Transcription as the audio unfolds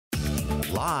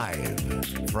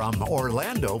Live from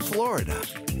Orlando, Florida,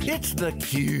 it's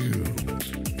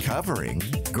theCUBE. Covering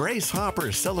Grace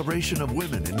Hopper's celebration of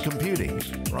women in computing.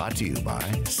 Brought to you by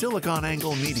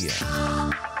SiliconANGLE Media.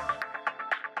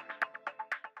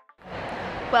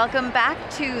 Welcome back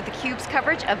to theCUBE's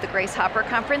coverage of the Grace Hopper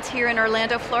Conference here in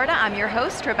Orlando, Florida. I'm your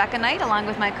host, Rebecca Knight, along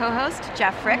with my co-host,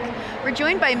 Jeff Frick. We're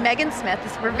joined by Megan Smith.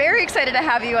 We're very excited to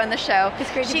have you on the show.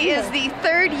 It's great to be here. She is the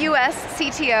third US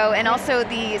CTO and also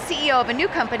the CEO of a new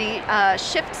company,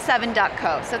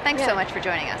 shift7.co. So thanks so much for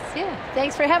joining us. Yeah,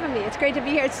 thanks for having me. It's great to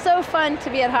be here. It's so fun to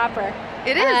be at Hopper.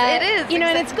 It is. You know,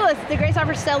 and it's cool. It's the Grace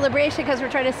Hopper celebration because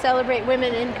we're trying to celebrate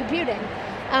women in computing.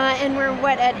 And we're,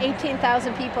 at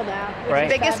 18,000 people now. Right.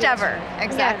 Biggest ever,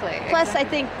 exactly. Yeah. Plus, I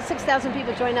think 6,000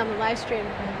 people joined on the live stream,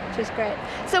 which is great.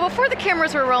 So before the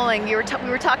cameras were rolling, we were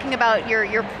talking about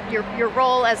your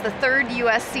role as the third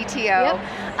US CTO,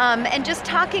 and just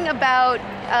talking about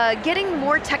getting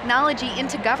more technology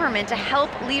into government to help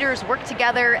leaders work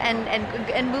together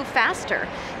and move faster.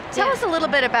 Tell us a little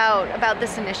bit about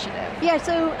this initiative. Yeah,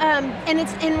 so,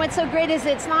 and what's so great is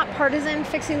it's not partisan,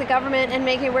 fixing the government and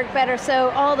making it work better, so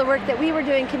all the work that we were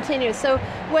doing continues. So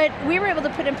what we were able to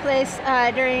put in place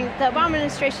during the Obama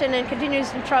administration and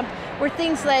continues in Trump were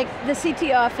things like the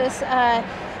CTO office,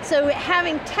 so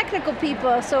having technical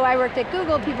people, so I worked at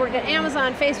Google, people worked at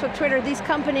Amazon, Facebook, Twitter, these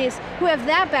companies who have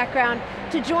that background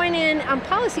to join in on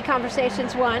policy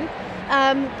conversations, one,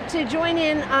 to join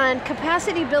in on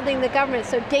capacity building the government,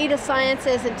 so data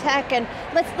sciences and tech, and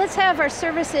let's have our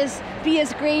services be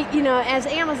as great, as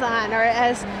Amazon or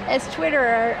as Twitter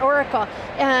or Oracle,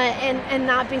 and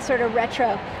not be sort of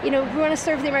retro. We want to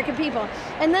serve the American people.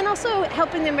 And then also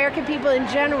helping the American people in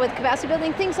general with capacity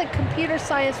building, things like computer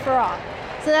science for all.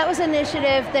 So that was an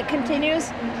initiative that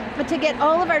continues, but to get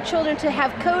all of our children to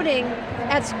have coding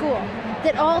at school.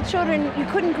 That all children, you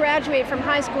couldn't graduate from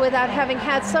high school without having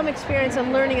had some experience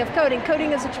in learning of coding.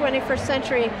 Coding is a 21st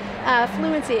century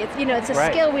fluency. It's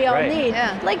a skill we all need.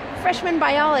 Yeah. Like freshman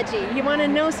biology. You want to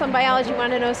know some biology, you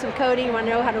want to know some coding, you want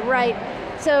to know how to write.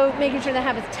 So making sure they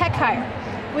have a tech hire,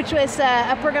 which was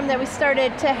a program that we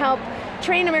started to help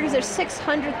train Americans. There's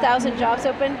 600,000 jobs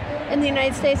open in the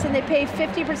United States and they pay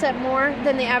 50% more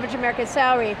than the average American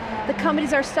salary. The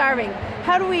companies are starving.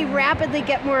 How do we rapidly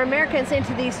get more Americans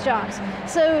into these jobs?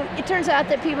 So it turns out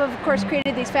that people have, of course,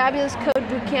 created these fabulous code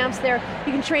boot camps.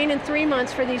 You can train in 3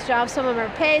 months for these jobs. Some of them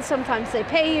are paid, sometimes they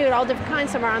pay you, all different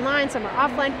kinds. Some are online, some are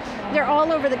offline. They're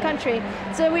all over the country.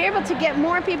 So we're able to get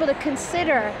more people to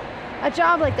consider a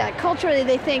job like that. Culturally,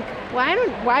 they think, well, I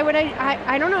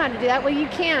don't know how to do that. Well, you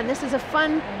can. This is a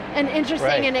fun and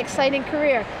interesting and exciting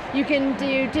career. You can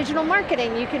do digital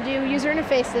marketing, you can do user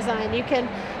interface design, you can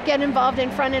get involved in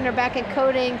front end or back end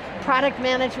coding, product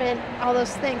management, all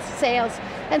those things, sales.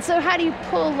 And so how do you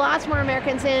pull lots more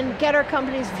Americans in, get our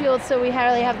companies fueled so we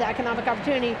really have the economic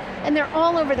opportunity, and they're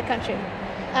all over the country.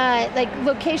 Like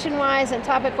location-wise and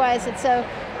topic-wise, and so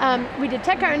we did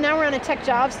tech hire, and now we're on a tech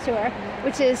jobs tour,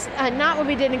 which is not what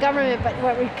we did in government, but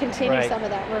what we continue some of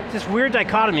that work. This weird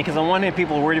dichotomy, because on one hand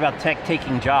people are worried about tech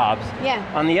taking jobs. Yeah.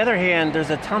 On the other hand, there's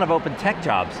a ton of open tech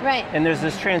jobs. Right. And there's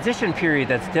this transition period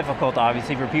that's difficult,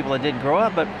 obviously, for people that didn't grow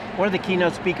up, but one of the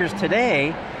keynote speakers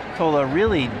today told a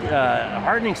really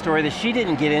heartening story that she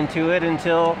didn't get into it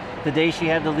until the day she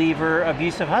had to leave her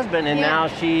abusive husband, and now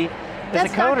she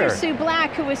That's Dr. Sue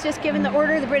Black, who was just given the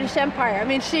Order of the British Empire. I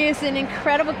mean, she is an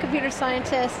incredible computer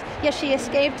scientist. Yes, she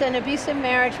escaped an abusive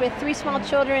marriage with 3 small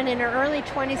children in her early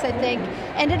 20s, I think.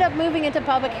 Ended up moving into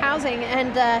public housing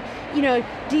and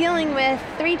dealing with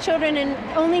 3 children and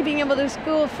only being able to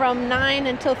school from 9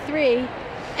 until 3.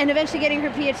 And eventually getting her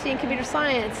PhD in computer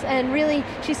science. And really,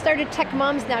 she started Tech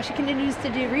Moms now. She continues to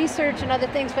do research and other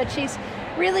things, but she's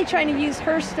really trying to use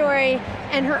her story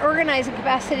and her organizing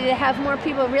capacity to have more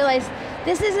people realize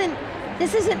this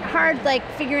isn't hard like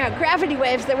figuring out gravity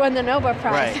waves that won the Nobel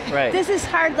Prize. Right. This is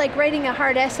hard like writing a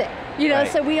hard essay.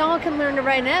 So we all can learn to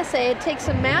write an essay. It takes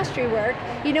some mastery work.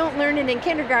 You don't learn it in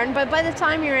kindergarten, but by the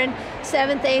time you're in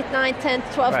 7th, 8th, 9th, 10th,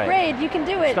 12th grade, you can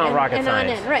do it. It's not rocket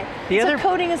science. So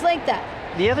coding is like that.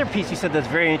 The other piece you said that's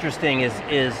very interesting is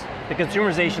the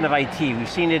consumerization of IT. We've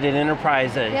seen it in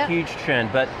enterprise, a huge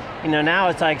trend, but now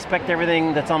I expect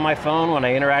everything that's on my phone when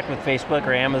I interact with Facebook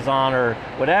or Amazon or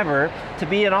whatever to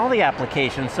be in all the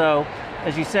applications. So,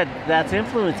 as you said, that's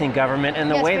influencing government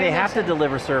and the way they have to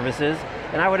deliver services.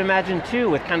 And I would imagine too,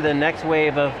 with kind of the next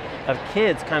wave of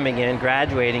kids coming in,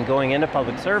 graduating, going into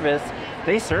public service,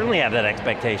 they certainly have that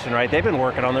expectation, right? They've been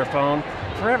working on their phone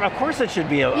forever. Of course it should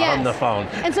be on the phone.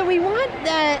 And so we want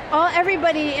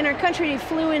everybody in our country to be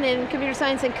fluent in computer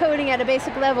science and coding at a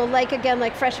basic level, like again,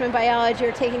 like freshman biology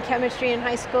or taking chemistry in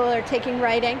high school or taking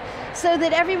writing, so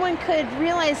that everyone could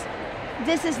realize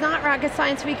this is not rocket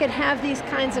science. We could have these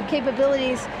kinds of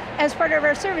capabilities as part of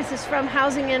our services, from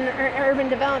housing and urban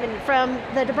development, from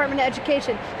the Department of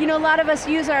Education. You know, a lot of us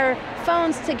use our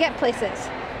phones to get places,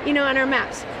 you know, on our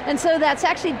maps. And so that's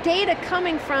actually data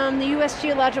coming from the US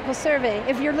Geological Survey.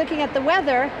 If you're looking at the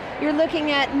weather, you're looking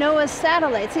at NOAA's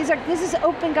satellites. This is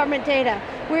open government data.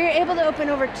 We're able to open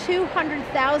over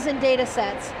 200,000 data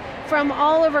sets from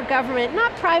all over government,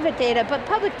 not private data, but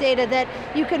public data that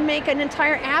you could make an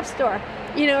entire app store,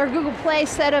 you know, or Google Play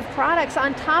set of products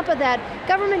on top of that.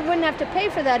 Government wouldn't have to pay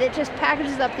for that, it just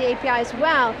packages up the API as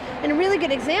well. And a really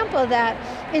good example of that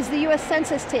is the US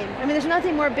Census team. I mean, there's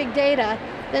nothing more big data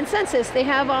than census. They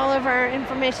have all of our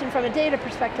information from a data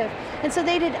perspective. And so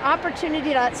they did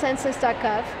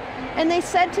opportunity.census.gov, and they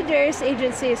said to various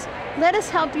agencies, let us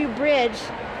help you bridge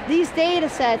these data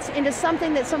sets into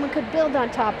something that someone could build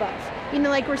on top of. You know,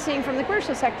 like we're seeing from the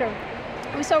commercial sector.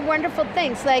 We saw wonderful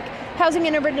things like Housing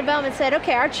and Urban Development said,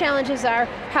 okay, our challenges are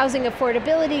housing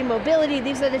affordability, mobility,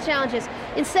 these are the challenges.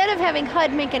 Instead of having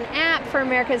HUD make an app for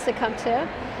Americans to come to,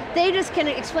 they just can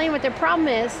explain what their problem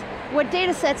is, what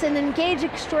data sets, and engage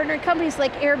extraordinary companies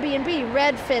like Airbnb,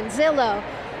 Redfin, Zillow,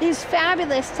 these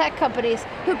fabulous tech companies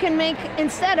who can make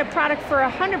instead a product for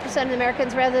 100% of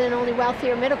Americans rather than only wealthy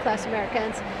or middle class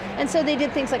Americans. And so they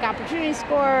did things like Opportunity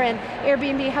Score and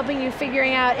Airbnb helping you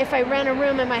figuring out if I rent a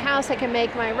room in my house, I can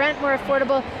make my rent more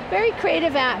affordable. Very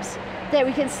creative apps that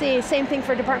we can see. Same thing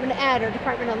for Department of Ed or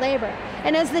Department of Labor.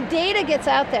 And as the data gets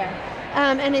out there,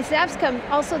 and as apps come,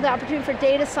 also the opportunity for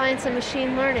data science and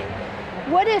machine learning.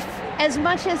 What if, as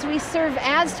much as we serve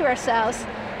ads to ourselves,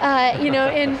 you know,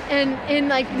 in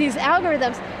like these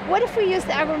algorithms, what if we use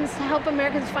the algorithms to help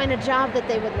Americans find a job that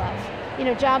they would love? You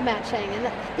know, job matching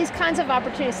and these kinds of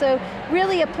opportunities. So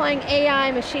really applying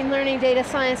AI, machine learning, data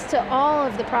science to all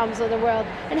of the problems of the world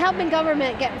and helping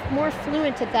government get more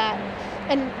fluent at that.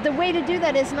 And the way to do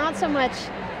that is not so much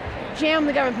jam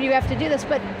the government, you have to do this,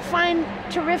 but find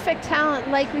terrific talent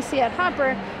like we see at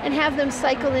Hopper and have them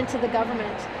cycle into the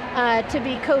government to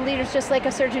be co-leaders just like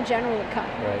a Surgeon General would come.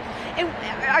 Right. And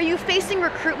are you facing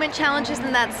recruitment challenges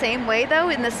in that same way though,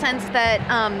 in the sense that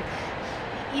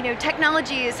you know,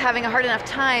 technology is having a hard enough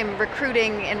time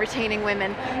recruiting and retaining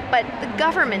women, but the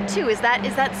government too, is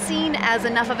that seen as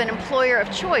enough of an employer of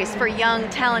choice for young,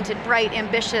 talented, bright,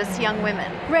 ambitious young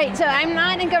women? Right, so I'm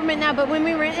not in government now, but when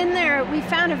we were in there, we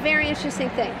found a very interesting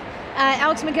thing.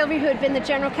 Alex McGilvery, who had been the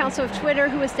general counsel of Twitter,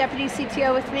 who was deputy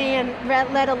CTO with me and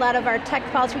led a lot of our tech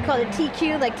policy, we call it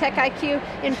TQ, like tech IQ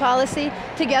in policy,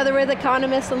 together with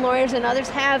economists and lawyers and others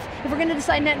have, if we're going to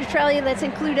decide net neutrality, let's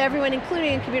include everyone,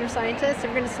 including computer scientists, if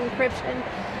we're going to see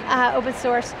encryption, open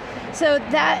source. So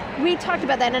that, we talked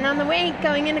about that, and on the way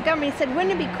going into government, he said,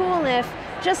 wouldn't it be cool if,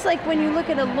 just like when you look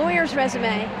at a lawyer's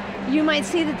resume, you might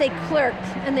see that they clerked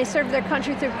and they served their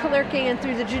country through clerking and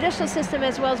through the judicial system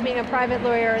as well as being a private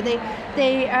lawyer, or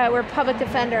they were a public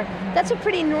defender. That's a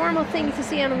pretty normal thing to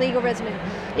see on a legal resume.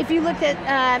 If you looked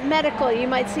at medical, you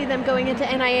might see them going into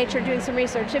NIH or doing some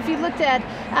research. If you looked at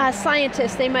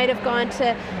scientists, they might have gone to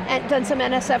and done some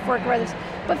NSF work or others.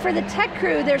 But for the tech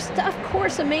crew, there's of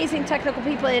course amazing technical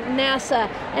people at NASA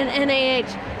and NIH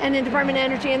and in Department of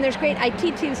Energy, and there's great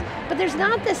IT teams, but there's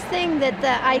not this thing that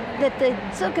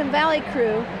the Silicon Valley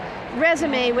crew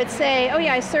resume would say, oh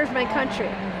yeah, I served my country.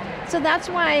 So that's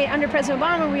why under President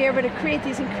Obama we were able to create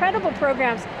these incredible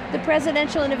programs, the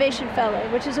Presidential Innovation Fellow,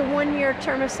 which is a 1-year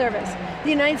term of service, the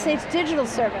United States Digital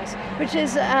Service, which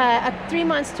is a 3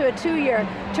 months to a 2-year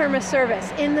term of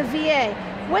service in the VA.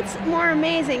 What's more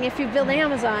amazing if you build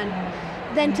Amazon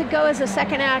than to go as a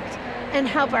second act and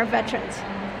help our veterans?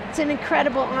 It's an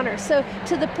incredible honor. So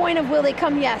to the point of will they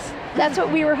come, yes. That's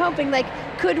what we were hoping, like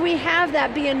could we have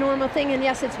that be a normal thing? And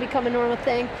yes, it's become a normal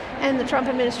thing, and the Trump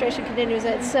administration continues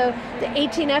it. So the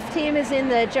 18F team is in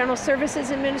the General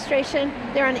Services Administration.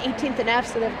 They're on 18th and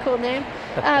F, so they have a cool name.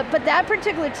 But that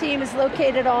particular team is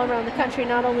located all around the country,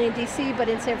 not only in DC, but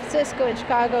in San Francisco and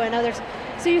Chicago and others.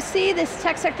 So you see this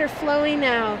tech sector flowing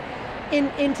now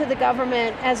into the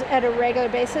government at a regular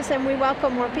basis, and we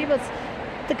welcome more people.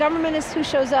 The government is who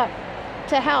shows up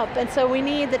to help, and so we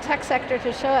need the tech sector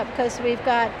to show up because we've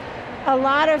got a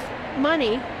lot of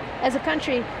money as a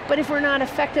country, but if we're not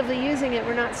effectively using it,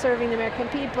 we're not serving the American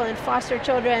people, and foster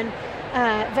children,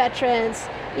 veterans,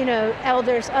 you know,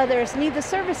 elders, others need the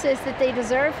services that they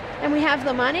deserve, and we have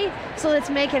the money, so let's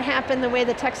make it happen the way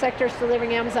the tech sector is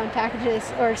delivering Amazon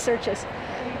packages or searches.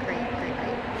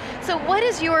 So what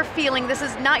is your feeling, this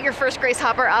is not your first Grace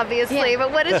Hopper obviously,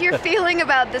 but what is your feeling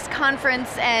about this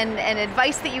conference and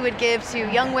advice that you would give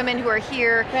to young women who are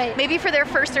here, maybe for their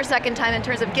first or second time in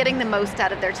terms of getting the most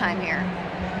out of their time here?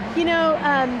 You know,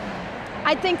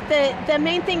 I think the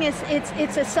main thing is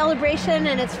it's a celebration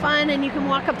and it's fun and you can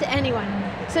walk up to anyone.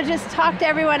 So just talk to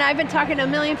everyone. I've been talking to a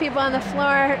million people on the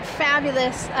floor,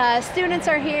 fabulous. Students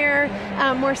are here,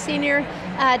 more senior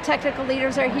technical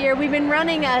leaders are here. We've been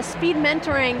running speed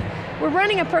mentoring. We're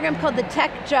running a program called the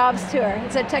Tech Jobs Tour.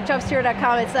 It's at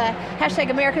techjobstour.com. It's a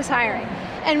hashtag America's Hiring.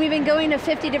 And we've been going to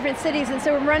 50 different cities, and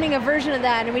so we're running a version of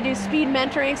that, and we do speed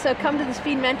mentoring, so come to the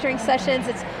speed mentoring sessions.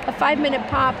 It's a 5-minute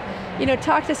pop. You know,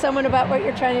 talk to someone about what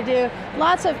you're trying to do.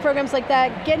 Lots of programs like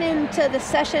that. Get into the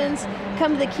sessions,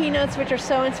 come to the keynotes, which are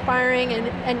so inspiring,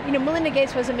 and you know, Melinda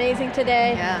Gates was amazing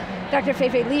today. Yeah. Dr.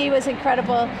 Fei-Fei Li was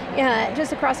incredible.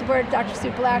 Just across the board, Dr.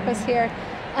 Sue Black was here.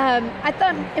 I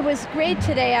thought it was great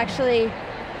today, actually,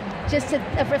 just to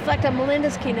reflect on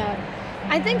Melinda's keynote.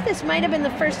 I think this might have been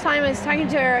the first time I was talking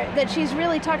to her that she's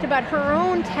really talked about her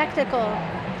own technical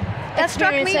that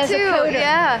struck me as too, a coder.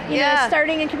 Yeah, you know,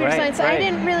 starting in computer science. I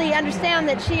didn't really understand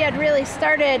that she had really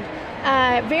started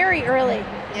very early.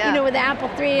 You know, with the Apple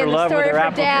III and the story of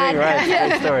her dad.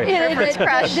 Great story.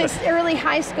 This early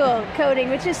high school coding,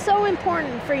 which is so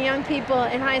important for young people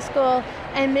in high school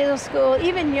and middle school,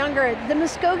 even younger. The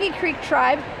Muskogee Creek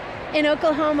tribe in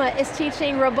Oklahoma is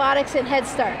teaching robotics in Head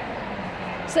Start.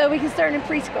 So we can start in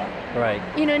preschool. Right.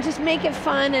 You know, and just make it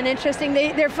fun and interesting.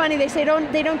 They're funny, they say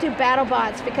they don't do battle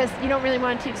bots because you don't really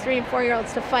want to teach 3- and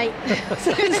 4-year-olds to fight.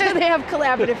 so they have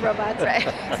collaborative robots. Right.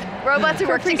 Robots who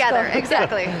work together,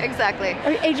 exactly, exactly.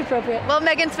 Age appropriate. Well,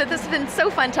 Megan Smith, this has been so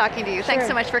fun talking to you. Thanks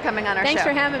so much for coming on our show. Thanks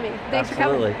for having me. Thanks for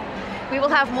coming. We will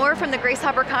have more from the Grace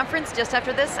Hopper Conference just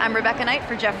after this. I'm Rebecca Knight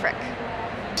for Jeff Frick.